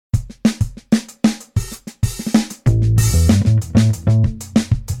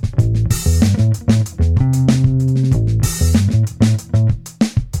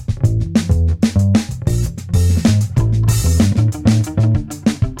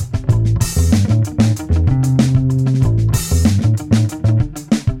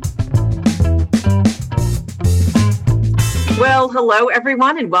hello,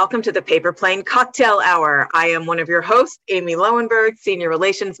 everyone, and welcome to the Paper Plane Cocktail Hour. I am one of your hosts, Amy Lowenberg, Senior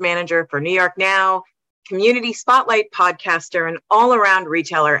Relations Manager for New York Now, Community Spotlight podcaster, and all-around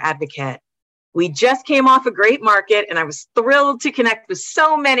retailer advocate. We just came off a great market, and I was thrilled to connect with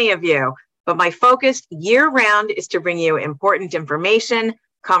so many of you. But my focus year-round is to bring you important information,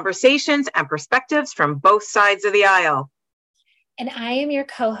 conversations, and perspectives from both sides of the aisle. And I am your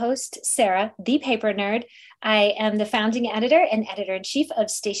co-host, Sarah, the Paper Nerd. I am the founding editor and editor-in-chief of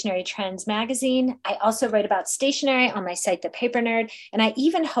Stationery Trends magazine. I also write about stationery on my site, The Paper Nerd, and I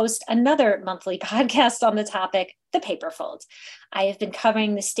even host another monthly podcast on the topic, The Paperfold. I have been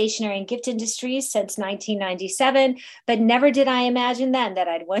covering the stationery and gift industries since 1997, but never did I imagine then that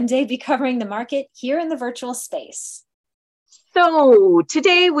I'd one day be covering the market here in the virtual space. So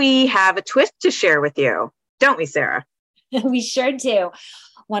today we have a twist to share with you, don't we, Sarah? We sure do.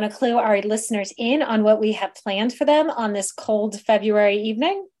 Want to clue our listeners in on what we have planned for them on this cold February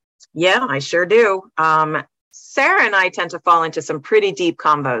evening? Yeah, I sure do. Sarah and I tend to fall into some pretty deep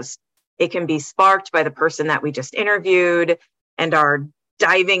combos. It can be sparked by the person that we just interviewed and are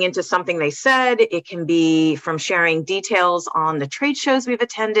diving into something they said. It can be from sharing details on the trade shows we've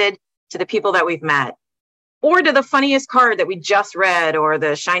attended to the people that we've met, or to the funniest card that we just read, or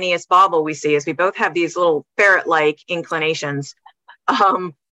the shiniest bauble we see, as we both have these little ferret-like inclinations.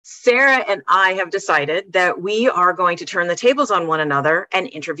 Sarah and I have decided that we are going to turn the tables on one another and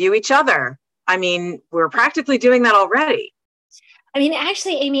interview each other. I mean, we're practically doing that already. I mean,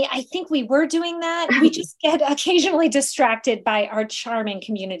 actually, Amy, I think we were doing that. We just get occasionally distracted by our charming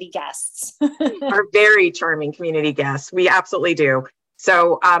community guests. Our very charming community guests. We absolutely do.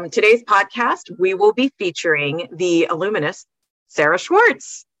 So today's podcast, we will be featuring the illuminist, Sarah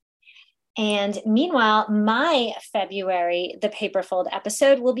Schwartz. And meanwhile, my February The Paperfold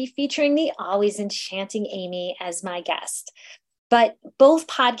episode will be featuring the always enchanting Amy as my guest. But both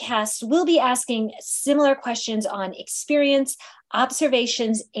podcasts will be asking similar questions on experience,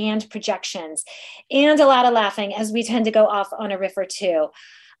 observations, and projections, and a lot of laughing as we tend to go off on a riff or two.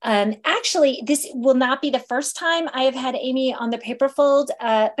 Actually, this will not be the first time I have had Amy on The Paperfold,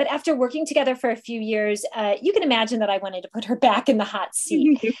 but after working together for a few years, you can imagine that I wanted to put her back in the hot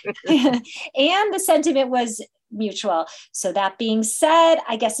seat. And the sentiment was mutual. So that being said,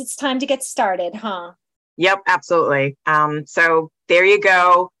 I guess it's time to get started, huh? Yep, absolutely. So there you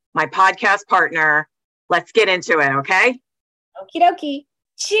go, my podcast partner. Let's get into it, okay? Okie dokie.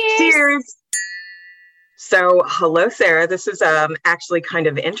 Cheers! Cheers! So, hello, Sarah. This is actually kind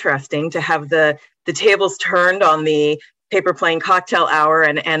of interesting to have the tables turned on the Paper Plane Cocktail Hour,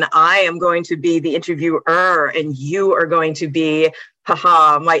 and I am going to be the interviewer, and you are going to be,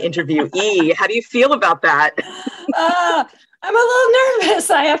 my interviewee. How do you feel about that? I'm a little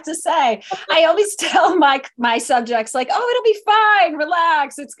nervous, I have to say. I always tell my subjects, like, oh, it'll be fine,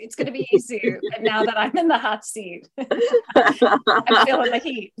 relax, it's going to be easy. And now that I'm in the hot seat, I'm feeling the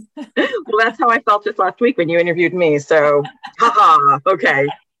heat. Well, that's how I felt just last week when you interviewed me. So, okay.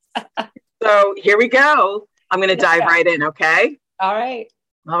 So here we go. I'm going to dive right in, okay? All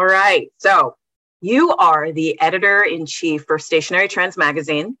right. So you are the editor-in-chief for Stationery Trends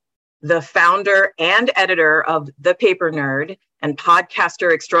magazine, the founder and editor of The Paper Nerd, and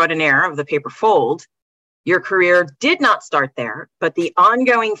podcaster extraordinaire of The Paperfold. Your career did not start there, but the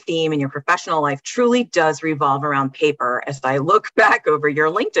ongoing theme in your professional life truly does revolve around paper as I look back over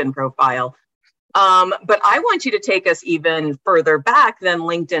your LinkedIn profile. But I want you to take us even further back than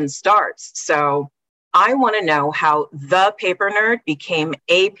LinkedIn starts. So I want to know how The Paper Nerd became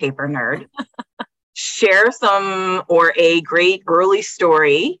a paper nerd. Share some or a great early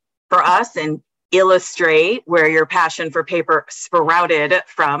story for us and illustrate where your passion for paper sprouted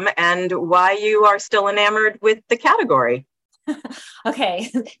from and why you are still enamored with the category. Okay,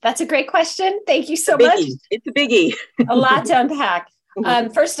 that's a great question. Thank you so much. It's a biggie. A lot to unpack.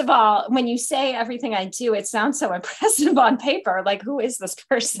 First of all, when you say everything I do, it sounds so impressive on paper. Like, who is this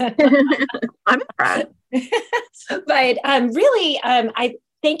person? I'm impressed. But really, I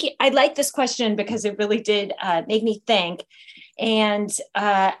think I like this question because it really did make me think. And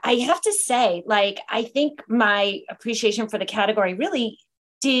I have to say, like, I think my appreciation for the category really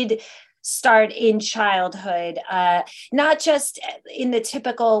did start in childhood, not just in the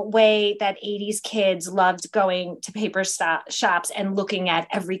typical way that 80s kids loved going to paper shops and looking at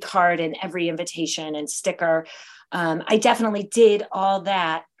every card and every invitation and sticker. I definitely did all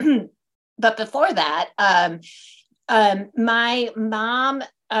that. But before that, my mom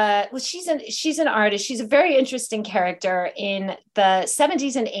well, she's an artist. She's a very interesting character. In the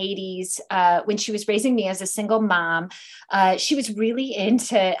 70s and 80s, when she was raising me as a single mom, she was really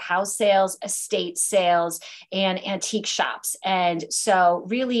into house sales, estate sales, and antique shops. And so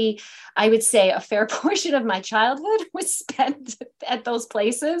really, I would say a fair portion of my childhood was spent at those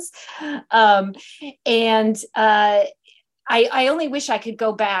places. I only wish I could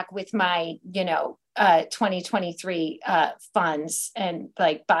go back with my, 2023 funds and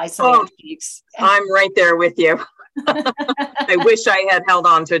like buy some antiques. I'm right there with you. I wish I had held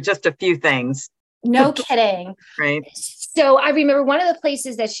on to just a few things. No kidding. Right. So I remember one of the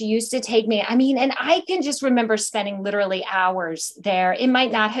places that she used to take me, and I can just remember spending literally hours there. It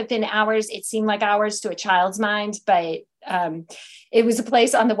might not have been hours. It seemed like hours to a child's mind, but it was a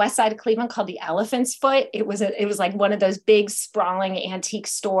place on the west side of Cleveland called the Elephant's Foot. It was like one of those big sprawling antique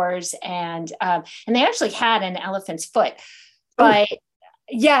stores. And they actually had an elephant's foot, but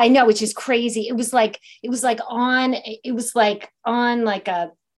yeah, I know, which is crazy. It was like on like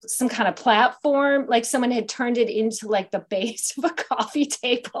some kind of platform, like someone had turned it into like the base of a coffee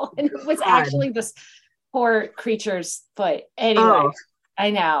table. And it was actually this poor creature's foot. Anyway, I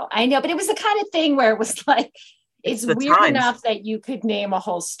know, but it was the kind of thing where it was like, it's weird enough that you could name a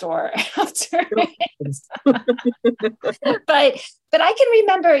whole store after it. But I can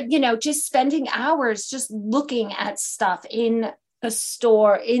remember, just spending hours just looking at stuff in a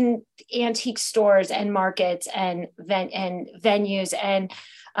store, in antique stores and markets and venues, and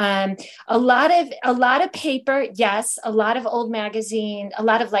a lot of paper. Yes. A lot of old magazine, a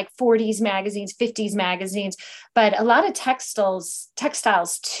lot of like 40s magazines, 50s magazines, but a lot of textiles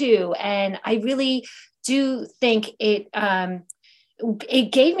too. And I really do think it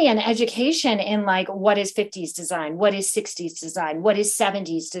gave me an education in like, what is 50s design? What is 60s design? What is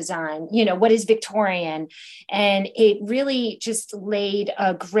 70s design? What is Victorian? And it really just laid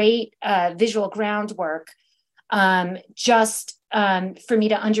a great visual groundwork just for me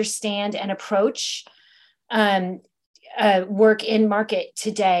to understand and approach work in market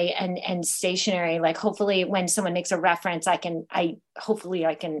today and stationery. Like hopefully when someone makes a reference, I can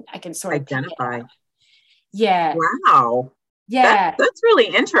sort of identify. Yeah. Wow. Yeah. That's really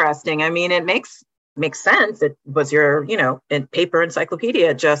interesting. I mean, it makes sense. It was your, in paper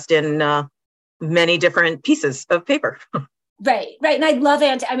encyclopedia, just in many different pieces of paper. Right. And I love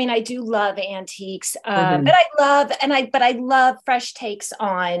I do love antiques, but I love fresh takes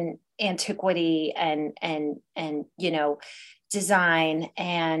on antiquity and design.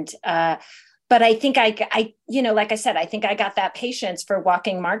 And but I think I like I said, I think I got that patience for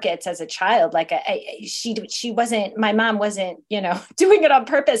walking markets as a child. Like she wasn't, my mom wasn't, doing it on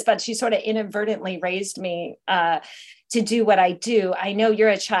purpose, but she sort of inadvertently raised me to do what I do. I know you're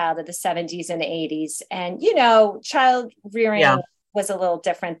a child of the 70s and 80s, and, child rearing was a little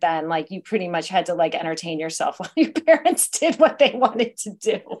different then. Like you pretty much had to like entertain yourself while your parents did what they wanted to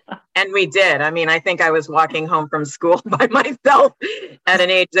do. And we did. I mean, I think I was walking home from school by myself at an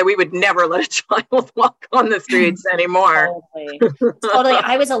age that we would never let a child walk on the streets anymore. Totally.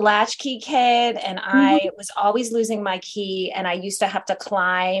 I was a latchkey kid, and I was always losing my key, and I used to have to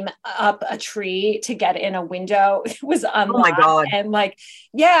climb up a tree to get in a window. It was unlocked. Oh my God. And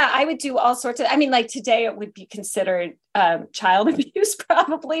I would do all sorts of, like today it would be considered child abuse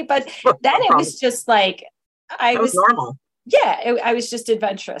probably, but then it was just like, I was normal. Yeah, I was just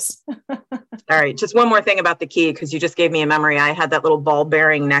adventurous. All right. Just one more thing about the key, because you just gave me a memory. I had that little ball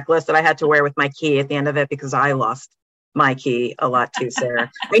bearing necklace that I had to wear with my key at the end of it because I lost my key a lot too, Sarah.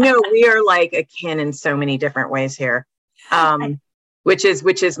 I know we are like akin in so many different ways here, which is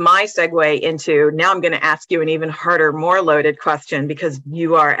my segue into, now I'm going to ask you an even harder, more loaded question, because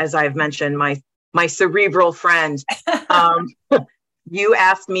you are, as I've mentioned, my cerebral friend. You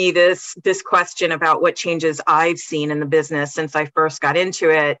asked me this question about what changes I've seen in the business since I first got into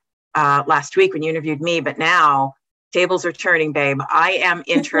it last week when you interviewed me. But now tables are turning, babe. I am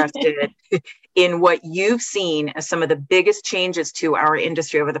interested in what you've seen as some of the biggest changes to our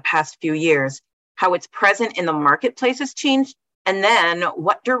industry over the past few years, how it's present in the marketplace has changed, and then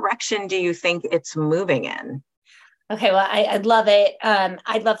what direction do you think it's moving in? Okay, well, I'd love it.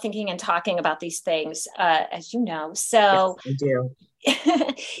 I love thinking and talking about these things, as you know. So yes, I do.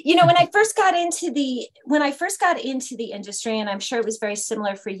 When I first got into the industry, and I'm sure it was very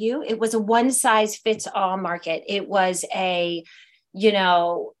similar for you, it was a one size fits all market. It was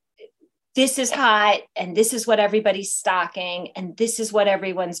this is hot, and this is what everybody's stocking, and this is what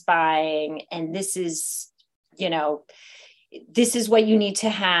everyone's buying, and this is what you need to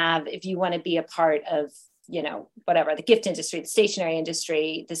have if you want to be a part of whatever, the gift industry, the stationery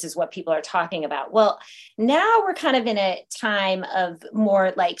industry, this is what people are talking about. Well, now we're kind of in a time of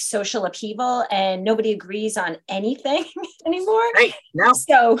more like social upheaval and nobody agrees on anything anymore. Right. No.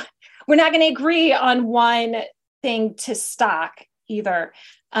 So we're not going to agree on one thing to stock either.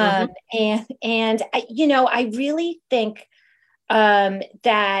 And I really think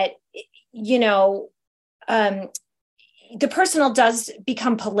that, the personal does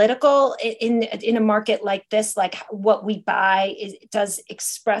become political in a market like this, like what we buy does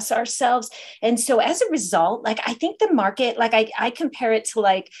express ourselves. And so as a result, like, I think the market, like I compare it to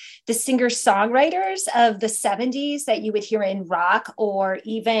like the singer-songwriters of the 70s that you would hear in rock, or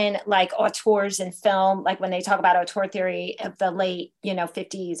even like auteurs in film, like when they talk about auteur theory of the late,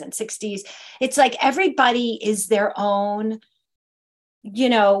 50s and 60s. It's like everybody is their own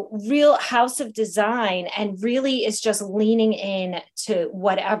real house of design, and really is just leaning in to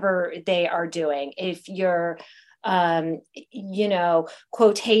whatever they are doing. If you're,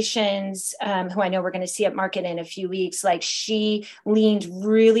 Quotations, who I know we're going to see at Market in a few weeks, like she leaned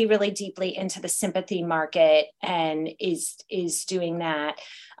really, really deeply into the sympathy market and is doing that.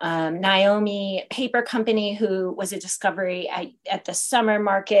 Naomi Paper Company, who was a discovery at the summer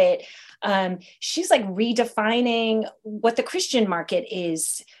market, she's like redefining what the Christian market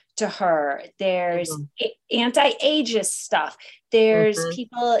is to her. There's anti-ageist stuff. There's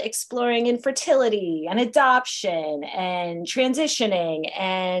people exploring infertility and adoption and transitioning.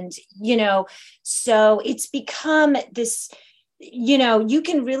 And, so it's become this, you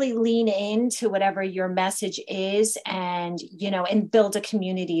can really lean into whatever your message is and, and build a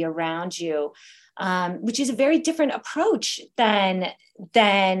community around you, which is a very different approach than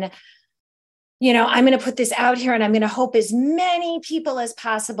I'm going to put this out here and I'm going to hope as many people as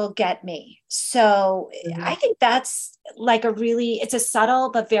possible get me. So I think that's like it's a subtle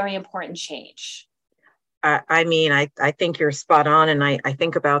but very important change. I think you're spot on. And I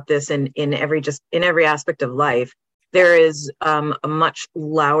think about this in every aspect of life. There is a much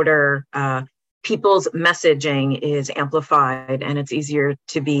louder, people's messaging is amplified, and it's easier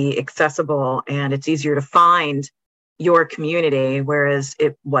to be accessible, and it's easier to find your community, whereas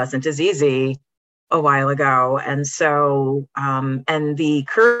it wasn't as easy a while ago. And so, and the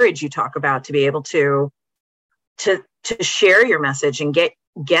courage you talk about to be able to share your message and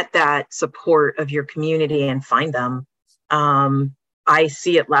get that support of your community and find them. I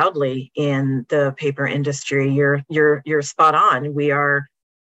see it loudly in the paper industry. You're spot on. We are,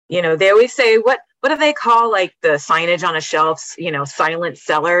 they always say, what do they call like the signage on a shelf, silent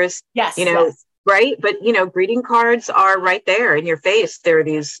sellers? Yes. Yes. Right. But, greeting cards are right there in your face. There are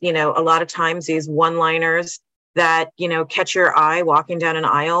these, a lot of times these one-liners that, catch your eye walking down an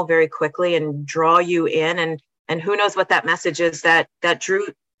aisle very quickly and draw you in. And who knows what that message is that drew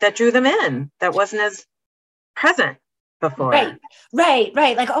them in, that wasn't as present before. Right.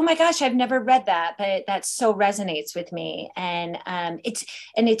 Like, oh my gosh, I've never read that, but that so resonates with me. And it's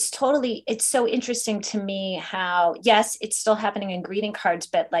so interesting to me how, yes, it's still happening in greeting cards,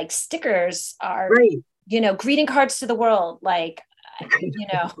 but like stickers are, greeting cards to the world. Like,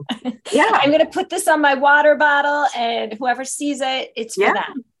 yeah, I'm going to put this on my water bottle and whoever sees it, it's for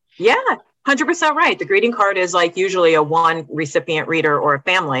them. Yeah. 100% right. The greeting card is like usually a one recipient reader or a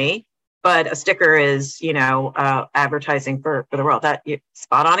family. But a sticker is, advertising for the world. That you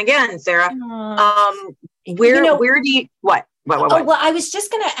spot on again, Sarah. Where do you, what? Oh, well, I was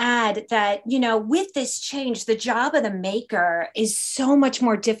just going to add that, with this change, the job of the maker is so much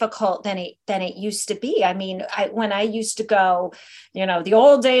more difficult than it used to be. I mean, when I used to go, the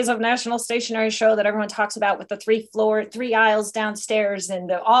old days of National Stationery Show that everyone talks about with the 3 aisles downstairs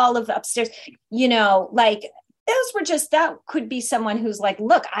and all of the upstairs, that could be someone who's like,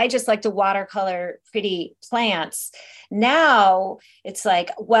 look, I just like to watercolor pretty plants. Now it's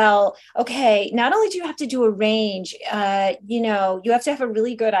like, well, okay, not only do you have to do a range, you have to have a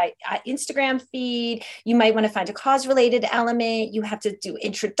really good Instagram feed. You might want to find a cause related element. You have to do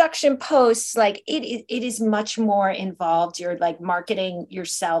introduction posts. Like it is much more involved. You're like marketing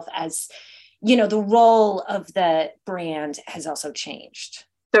yourself as, the role of the brand has also changed.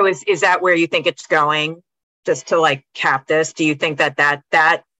 So is that where you think it's going? Just to like cap this, do you think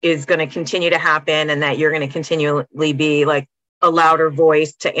that is going to continue to happen, and that you're going to continually be like a louder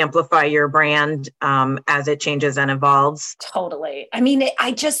voice to amplify your brand as it changes and evolves? Totally. I mean,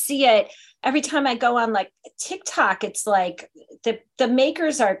 I just see it every time I go on like TikTok. It's like the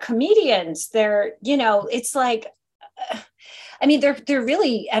makers are comedians. They're, it's like, they're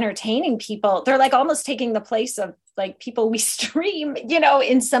really entertaining people. They're like almost taking the place of like people we stream,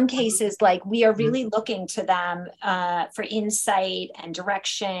 in some cases, like we are really looking to them for insight and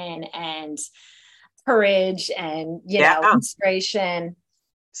direction. And courage and, you know, inspiration.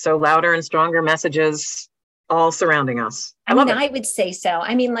 So louder and stronger messages all surrounding us. I would say so.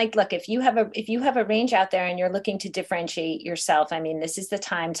 I mean, like, look, if you have a range out there and you're looking to differentiate yourself, I mean, this is the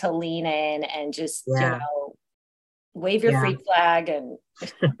time to lean in and just, you know, wave your free flag and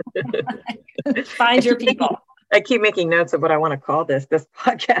find your people. I keep making notes of what I want to call this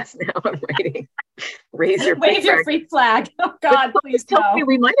podcast now. I'm writing, wave your free flag. Oh God, please tell me.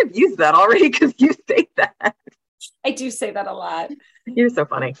 We might have used that already because you say that. I do say that a lot. You're so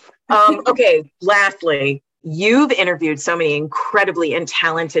funny. Okay, lastly, you've interviewed so many incredibly and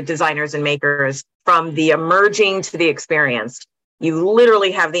talented designers and makers, from the emerging to the experienced. You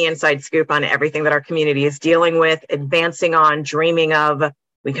literally have the inside scoop on everything that our community is dealing with, advancing on, dreaming of.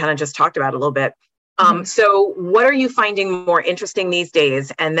 We kind of just talked about a little bit. So what are you finding more interesting these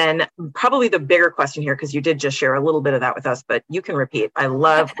days? And then probably the bigger question here, because you did just share a little bit of that with us, but you can repeat. I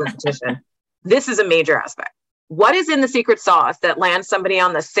love repetition. This is a major aspect. What is in the secret sauce that lands somebody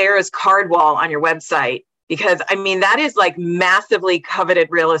on the Sarah's card wall on your website? Because I mean, that is like massively coveted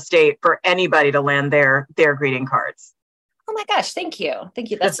real estate for anybody to land their greeting cards. Oh my gosh. Thank you.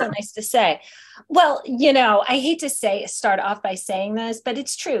 Thank you. That's so nice to say. Well, you know, I hate to start off by saying this, but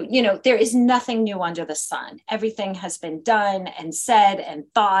it's true. You know, there is nothing new under the sun. Everything has been done and said and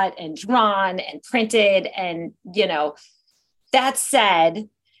thought and drawn and printed. And, you know, that said,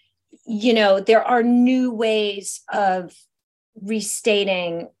 you know, there are new ways of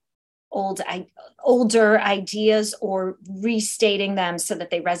restating older ideas or restating them so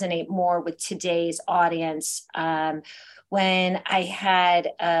that they resonate more with today's audience. When I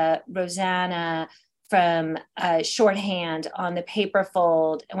had Rosanna from Shorthand on the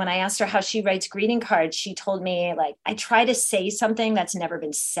Paperfold, and when I asked her how she writes greeting cards, she told me, like, I try to say something that's never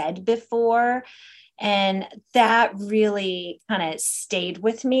been said before. And that really kind of stayed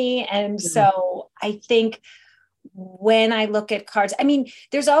with me. And so I think when I look at cards, I mean,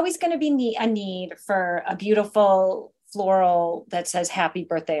 there's always going to be a need for a beautiful floral that says happy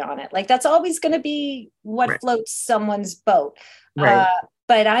birthday on it. Like, that's always going to be what floats someone's boat.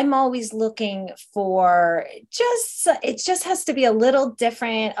 But I'm always looking for it just has to be a little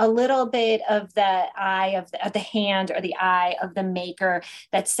different, a little bit of the eye of the hand or the eye of the maker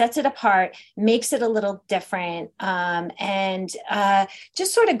that sets it apart, makes it a little different, and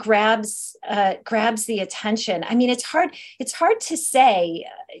just sort of grabs the attention. I mean, it's hard to say,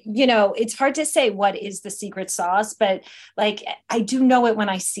 you know, it's hard to say what is the secret sauce, but like, I do know it when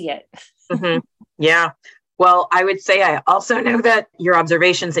I see it. Yeah. Well, I would say I also know that your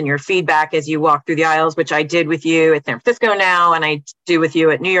observations and your feedback as you walk through the aisles, which I did with you at San Francisco now, and I do with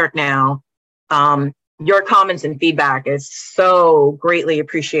you at New York now, your comments and feedback is so greatly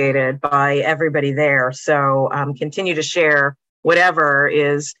appreciated by everybody there. So continue to share whatever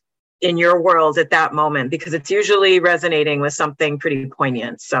is in your world at that moment, because it's usually resonating with something pretty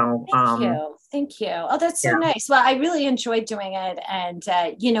poignant. So Thank you. Oh, that's so nice. Well, I really enjoyed doing it. And,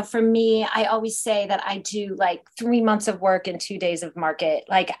 you know, for me, I always say that I do like 3 months of work and 2 days of market.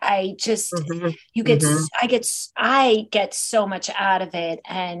 Like, I just, I get so much out of it.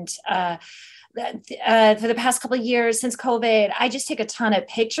 And, for the past couple of years since COVID, I just take a ton of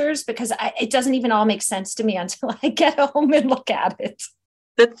pictures because it doesn't even all make sense to me until I get home and look at it.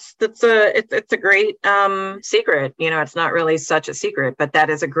 It's a great secret. You know, it's not really such a secret, but that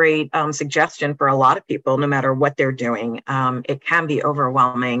is a great suggestion for a lot of people, no matter what they're doing. It can be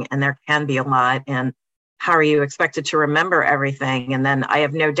overwhelming and there can be a lot. And how are you expected to remember everything? And then I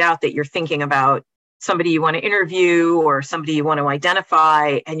have no doubt that you're thinking about somebody you want to interview or somebody you want to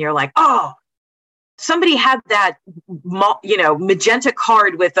identify. And you're like, oh, somebody had that, you know, magenta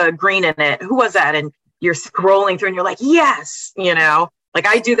card with a green in it. Who was that? And you're scrolling through and you're like, yes, you know. Like,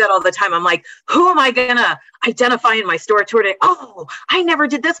 I do that all the time. I'm like, who am I going to identify in my store tour today? Oh, I never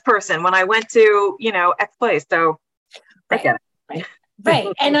did this person when I went to, you know, X place. So I get it. Right.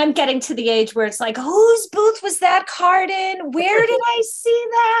 And I'm getting to the age where it's like, whose booth was that card in? Where did I see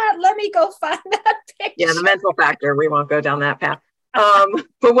that? Let me go find that picture. Yeah, the mental factor. We won't go down that path.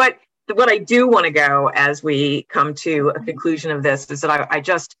 But what I do want to go as we come to a conclusion of this is that I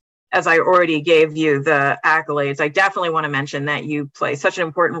just, as I already gave you the accolades, I definitely want to mention that you play such an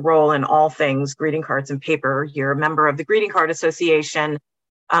important role in all things greeting cards and paper. You're a member of the Greeting Card Association.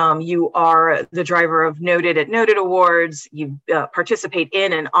 You are the driver of Noted at Noted Awards. You participate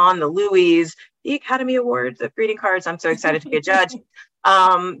in and on the Louis, the Academy Awards of Greeting Cards. I'm so excited to be a judge,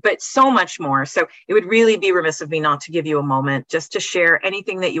 but so much more. So it would really be remiss of me not to give you a moment just to share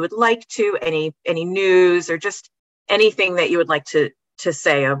anything that you would like to, any news or just anything that you would like to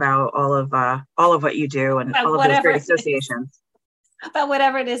say about all of what you do and all of those great associations. about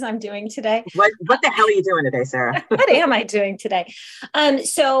whatever it is I'm doing today. What the hell are you doing today, Sarah? What am I doing today?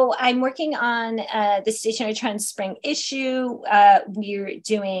 So I'm working on the Stationery Trends spring issue. We're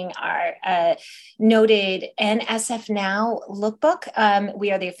doing our Noted and SF Now lookbook.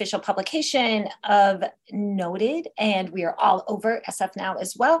 We are the official publication of Noted, and we are all over SF Now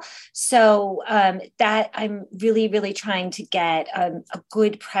as well. So that I'm really, really trying to get a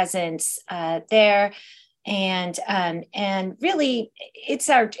good presence there. And really it's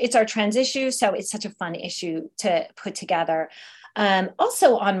our trends issue. So it's such a fun issue to put together.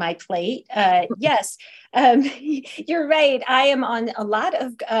 Also on my plate, yes, you're right. I am on a lot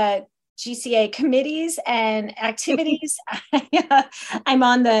of GCA committees and activities. I'm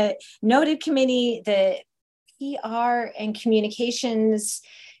on the Noted committee, the PR and communications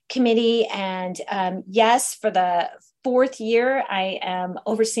committee. And yes, for the fourth year, I am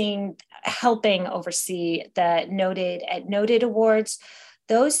helping oversee the Noted Awards.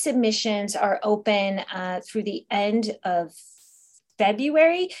 Those submissions are open through the end of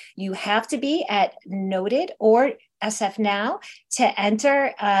February. You have to be at Noted or SF Now to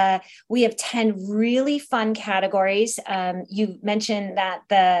enter. We have 10 really fun categories. You mentioned that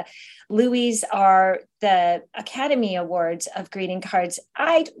the Louis are the Academy Awards of greeting cards.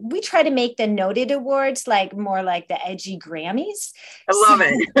 We try to make the Noted Awards more like the edgy Grammys. I love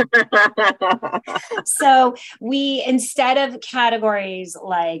it. So we, instead of categories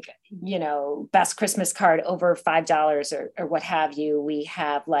like, best Christmas card over $5 or what have you, we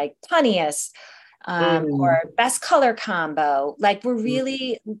have like funniest, or best color combo. We're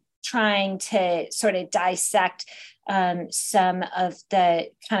really trying to sort of dissect some of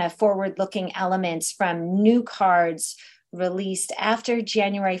the kind of forward-looking elements from new cards released after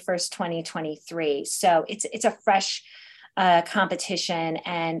January 1st, 2023. So it's a fresh competition,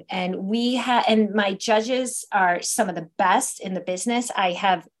 and my judges are some of the best in the business. I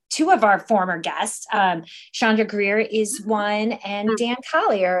have two of our former guests. Chandra Greer is one, and Dan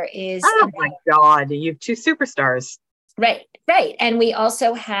Collier is. Oh my God, you have two superstars. Right. And we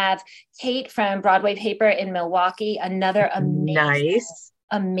also have Kate from Broadway Paper in Milwaukee, another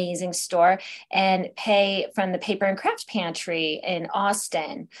amazing store, and Pei from the Paper and Craft Pantry in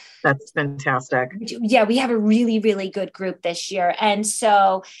Austin. That's fantastic. Yeah, we have a really, really good group this year. And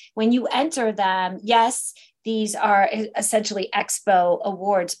so when you enter them, yes, these are essentially expo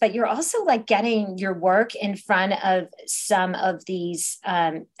awards, but you're also getting your work in front of some of these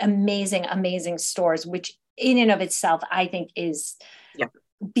amazing stores, which in and of itself, I think is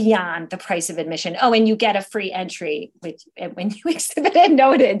beyond the price of admission. Oh, and you get a free entry when you exhibit at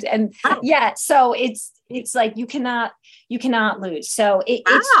Noted. And so it's like you cannot lose. So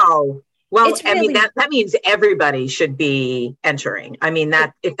wow. Well, I mean, that means everybody should be entering. I mean,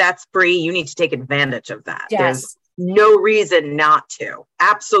 if that's free, you need to take advantage of that. Yes. There's no reason not to.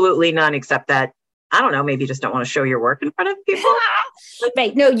 Absolutely none, except that, I don't know, maybe you just don't want to show your work in front of people.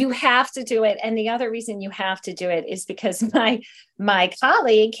 Right. No, you have to do it. And the other reason you have to do it is because my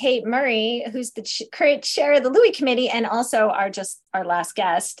colleague, Kate Murray, who's the current chair of the Louis Committee and also our last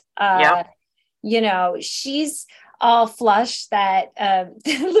guest, she's all flush that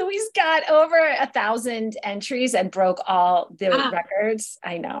Louis got over 1,000 entries and broke all the records.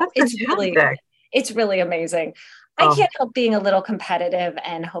 I know. It's really amazing. I can't help being a little competitive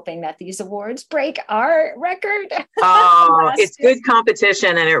and hoping that these awards break our record. Oh, it's good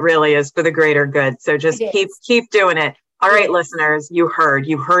competition, and it really is for the greater good. So just keep doing it. All right, listeners, you heard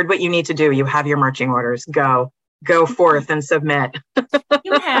what you need to do. You have your marching orders. Go forth and submit.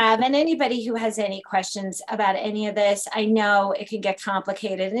 You have, and anybody who has any questions about any of this, I know it can get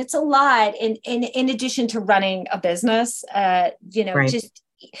complicated, and it's a lot. In addition to running a business, just.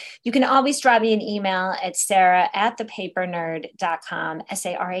 You can always drop me an email at sarah@thepapernerd.com,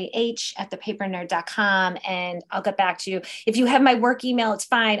 SARAH@thepapernerd.com, and I'll get back to you. If you have my work email, it's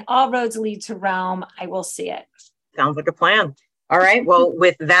fine. All roads lead to Rome. I will see it. Sounds like a plan. All right. Well,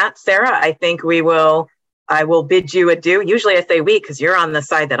 with that, Sarah, I think I will bid you adieu. Usually I say we, because you're on the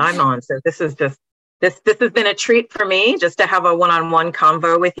side that I'm on. So this has been a treat for me just to have a one-on-one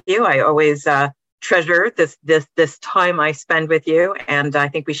convo with you. I always, treasure this time I spend with you, and I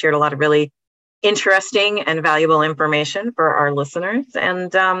think we shared a lot of really interesting and valuable information for our listeners.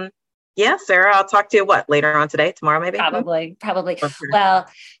 And Sarah, I'll talk to you later on today, tomorrow maybe. Probably. Okay. Well,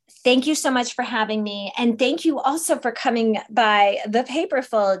 thank you so much for having me, and thank you also for coming by the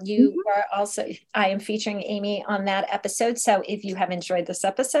Paperfold. You are also, I am featuring Amy on that episode. So if you have enjoyed this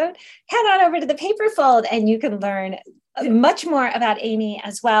episode, head on over to the Paperfold, and you can learn much more about Amy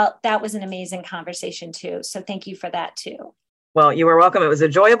as well. That was an amazing conversation too. So thank you for that too. Well, you were welcome. It was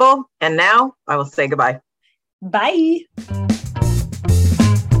enjoyable. And now I will say goodbye. Bye.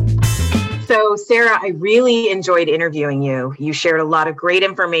 So, Sarah, I really enjoyed interviewing you. You shared a lot of great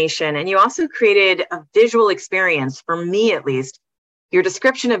information, and you also created a visual experience, for me at least. Your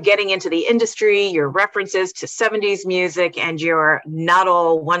description of getting into the industry, your references to 70s music, and your not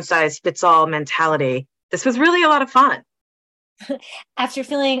all one size fits all mentality. This was really a lot of fun. After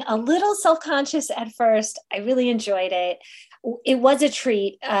feeling a little self-conscious at first, I really enjoyed it. It was a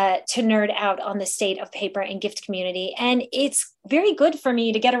treat to nerd out on the state of paper and gift community. And it's very good for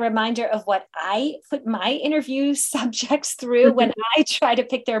me to get a reminder of what I put my interview subjects through when I try to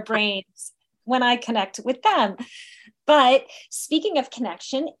pick their brains when I connect with them. But speaking of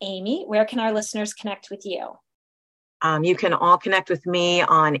connection, Amy, where can our listeners connect with you? You can all connect with me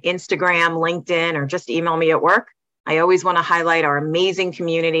on Instagram, LinkedIn, or just email me at work. I always want to highlight our amazing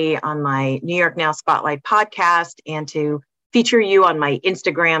community on my New York Now Spotlight podcast and to feature you on my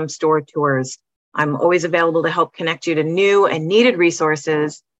Instagram store tours. I'm always available to help connect you to new and needed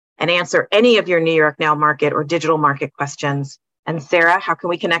resources and answer any of your New York Now market or digital market questions. And Sarah, how can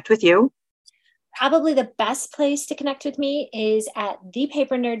we connect with you? Probably the best place to connect with me is at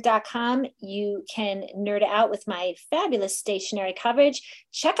thepapernerd.com. You can nerd out with my fabulous stationery coverage.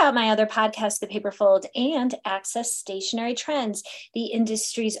 Check out my other podcast, The Paperfold, and access Stationery Trends, the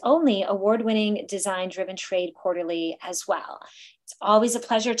industry's only award-winning design-driven trade quarterly as well. It's always a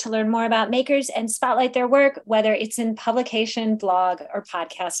pleasure to learn more about makers and spotlight their work, whether it's in publication, blog, or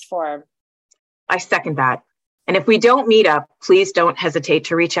podcast form. I second that. And if we don't meet up, please don't hesitate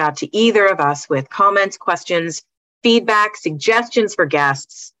to reach out to either of us with comments, questions, feedback, suggestions for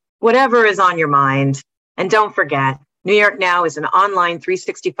guests, whatever is on your mind. And don't forget, New York Now is an online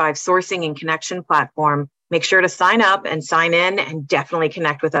 365 sourcing and connection platform. Make sure to sign up and sign in and definitely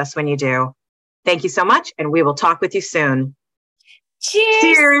connect with us when you do. Thank you so much, and we will talk with you soon. Cheers!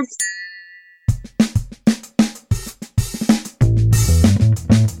 Cheers!